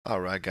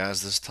Alright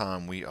guys, this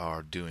time we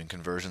are doing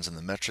conversions in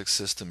the metric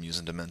system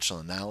using dimensional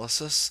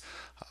analysis.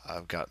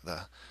 I've got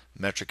the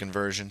metric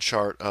conversion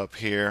chart up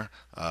here.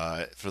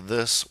 For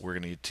this, we're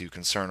going to need to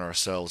concern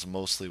ourselves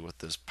mostly with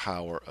this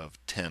power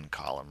of 10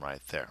 column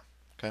right there.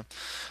 Okay.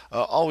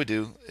 All we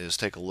do is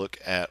take a look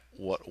at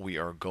what we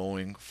are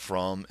going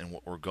from and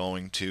what we're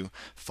going to,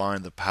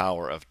 find the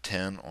power of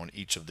 10 on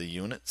each of the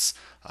units.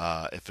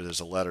 If there's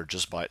a letter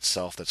just by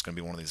itself, that's going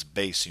to be one of these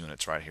base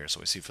units right here. So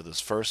we see for this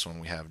first one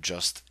we have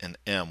just an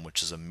M,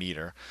 which is a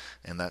meter,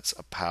 and that's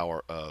a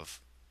power of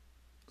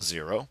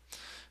 0.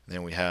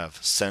 Then we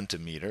have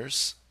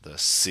centimeters, the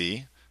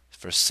C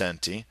for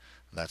centi,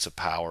 that's a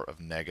power of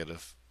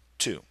negative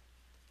 2.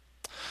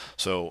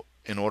 So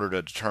in order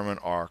to determine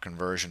our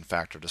conversion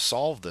factor to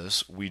solve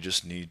this, we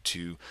just need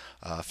to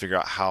figure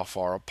out how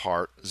far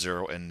apart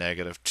 0 and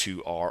negative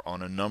 2 are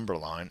on a number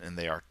line, and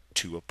they are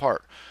 2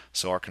 apart.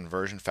 So our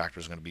conversion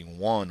factor is going to be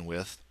 1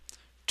 with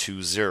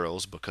 2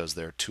 zeros because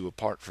they're 2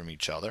 apart from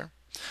each other.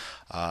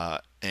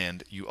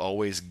 And you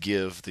always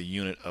give the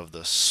unit of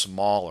the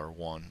smaller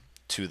one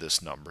to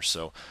this number.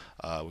 So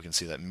we can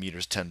see that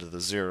meters 10 to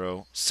the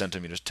 0,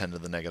 centimeters 10 to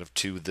the negative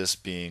 2, this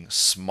being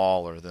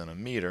smaller than a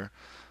meter.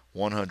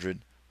 100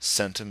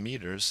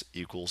 centimeters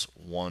equals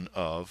 1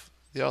 of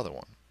the other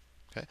one.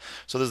 Okay,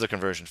 so this is the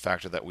conversion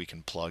factor that we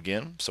can plug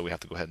in. So we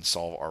have to go ahead and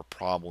solve our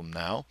problem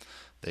now.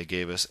 They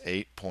gave us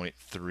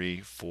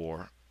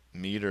 8.34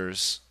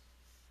 meters,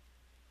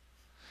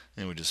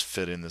 and we just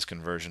fit in this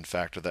conversion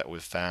factor that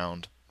we've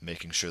found,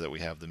 making sure that we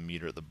have the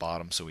meter at the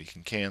bottom so we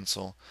can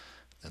cancel,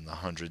 and the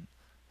 100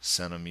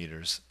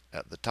 centimeters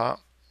at the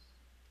top.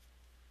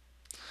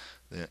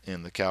 Then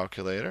in the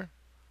calculator,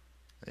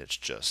 it's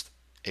just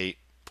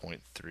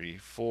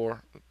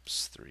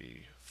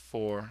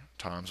 8.34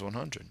 times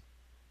 100.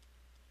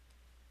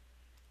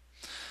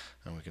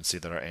 And we can see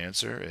that our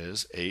answer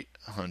is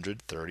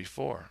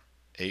 834.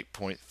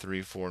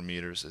 8.34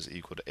 meters is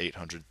equal to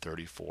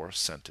 834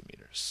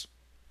 centimeters.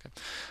 Okay.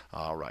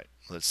 All right,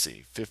 let's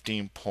see.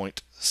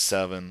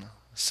 15.7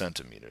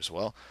 centimeters.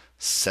 Well,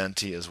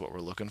 centi is what we're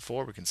looking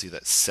for. We can see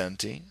that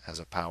centi has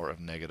a power of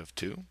negative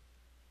 2.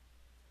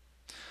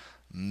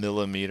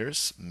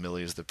 Millimeters,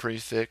 milli is the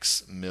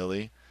prefix,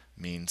 milli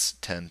means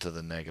 10 to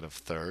the negative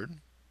third.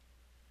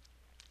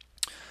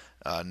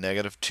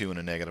 Negative 2 and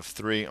a negative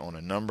 3 on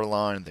a number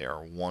line, they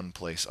are one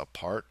place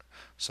apart.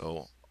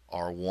 So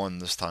our 1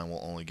 this time will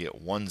only get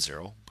 1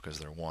 0 because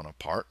they're 1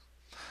 apart.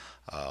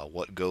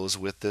 What goes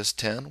with this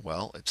 10?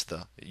 Well, it's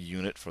the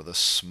unit for the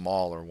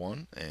smaller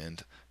one,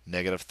 and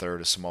negative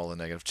third is smaller than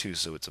negative 2,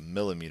 so it's a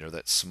millimeter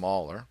that's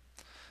smaller,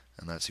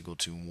 and that's equal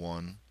to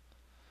 1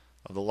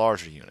 of the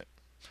larger unit.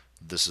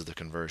 This is the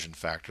conversion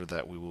factor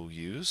that we will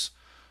use.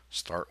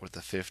 Start with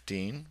the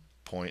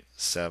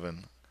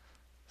 15.7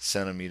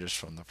 centimeters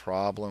from the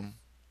problem.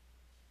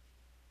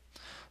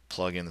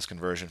 Plug in this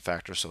conversion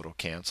factor so it'll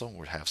cancel.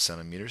 We'll have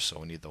centimeters, so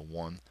we need the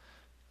 1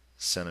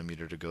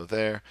 centimeter to go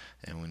there,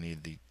 and we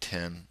need the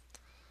 10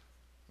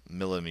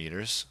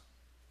 millimeters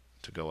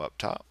to go up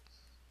top.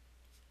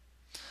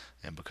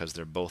 And because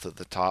they're both at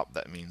the top,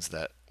 that means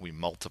that we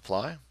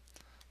multiply.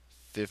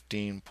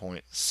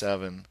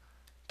 15.7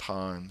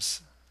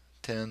 times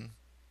 10,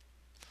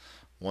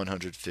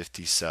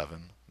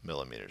 157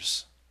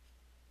 millimeters.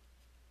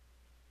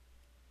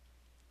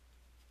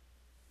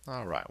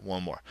 All right,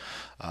 one more.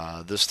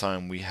 This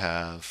time we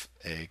have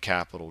a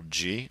capital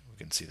G. We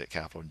can see that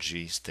capital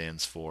G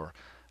stands for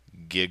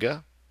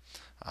giga,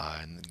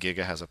 and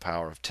giga has a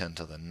power of 10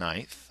 to the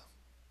ninth.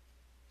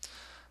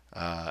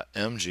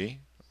 mg,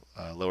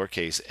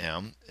 lowercase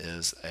m,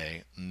 is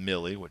a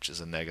milli, which is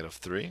a negative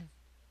 3.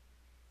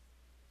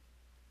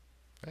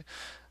 Okay.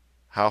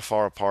 How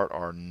far apart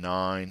are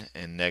 9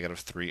 and negative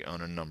 3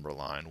 on a number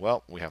line?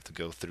 Well, we have to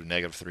go through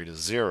negative 3 to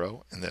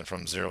 0, and then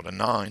from 0 to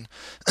 9,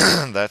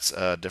 that's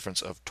a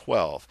difference of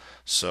 12.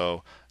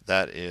 So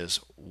that is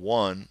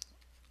 1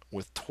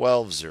 with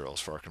 12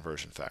 zeros for our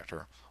conversion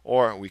factor.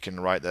 Or we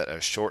can write that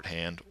as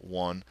shorthand,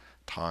 1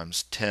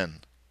 times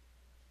 10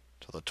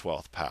 to the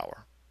 12th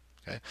power.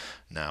 Okay.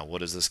 Now, what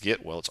does this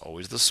get? Well, it's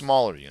always the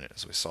smaller unit.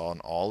 As we saw in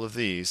all of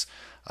these,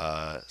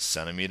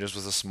 centimeters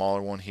was the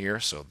smaller one here,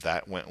 so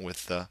that went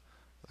with the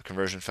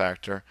conversion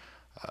factor.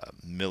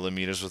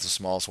 Millimeters was the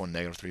smallest one,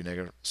 negative 3,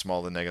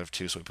 smaller than negative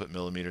 2, so we put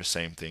millimeters.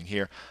 Same thing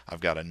here.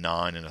 I've got a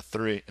 9 and a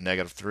 3, a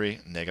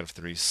negative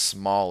 3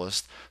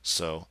 smallest,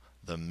 so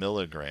the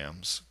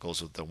milligrams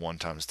goes with the 1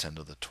 times 10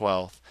 to the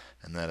 12th,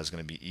 and that is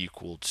going to be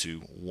equal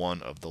to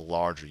 1 of the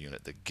larger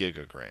unit, the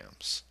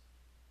gigagrams.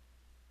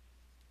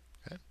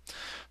 Okay,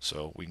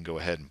 so we can go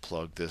ahead and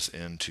plug this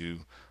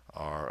into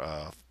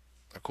our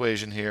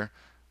equation here.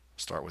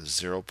 Start with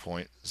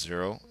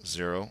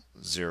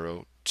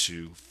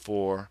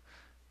 0.00024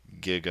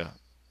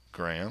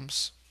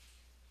 gigagrams.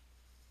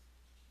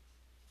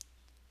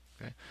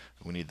 Okay,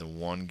 we need the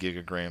 1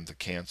 gigagram to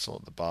cancel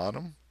at the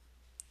bottom,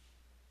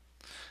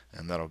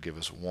 and that'll give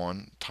us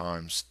 1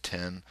 times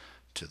 10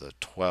 to the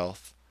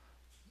 12th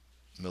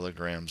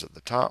milligrams at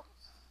the top.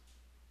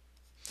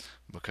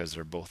 Because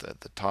they're both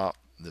at the top,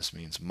 this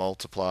means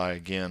multiply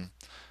again.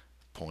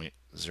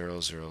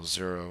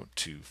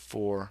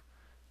 0.00024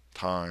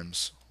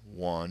 times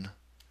 1.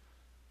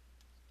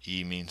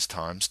 E means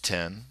times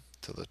 10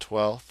 to the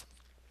 12th.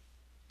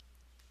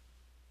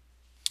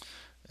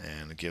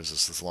 And it gives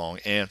us this long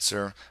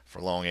answer.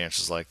 For long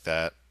answers like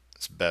that,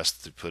 it's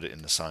best to put it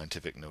in the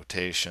scientific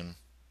notation.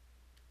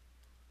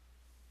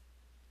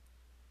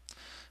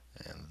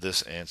 And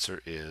this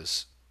answer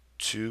is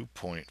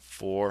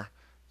 2.4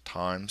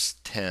 times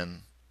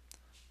 10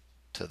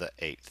 to the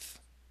 8th.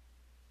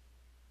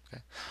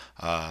 Okay.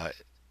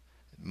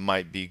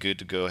 Might be good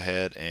to go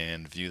ahead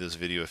and view this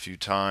video a few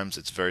times.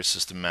 It's very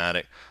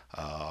systematic.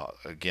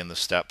 Again, the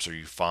steps are: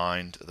 you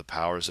find the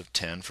powers of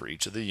 10 for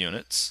each of the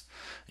units.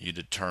 You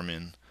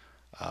determine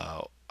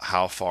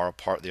how far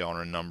apart they are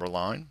on a number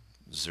line.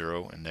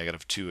 0 and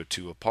 -2 are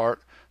 2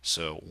 apart,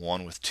 so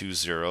 1 with 2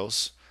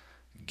 zeros.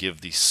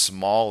 Give the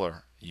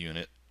smaller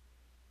unit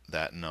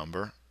that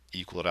number,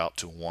 equal it out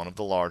to one of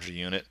the larger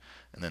unit,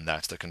 and then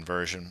that's the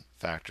conversion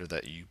factor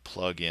that you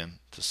plug in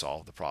to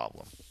solve the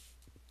problem.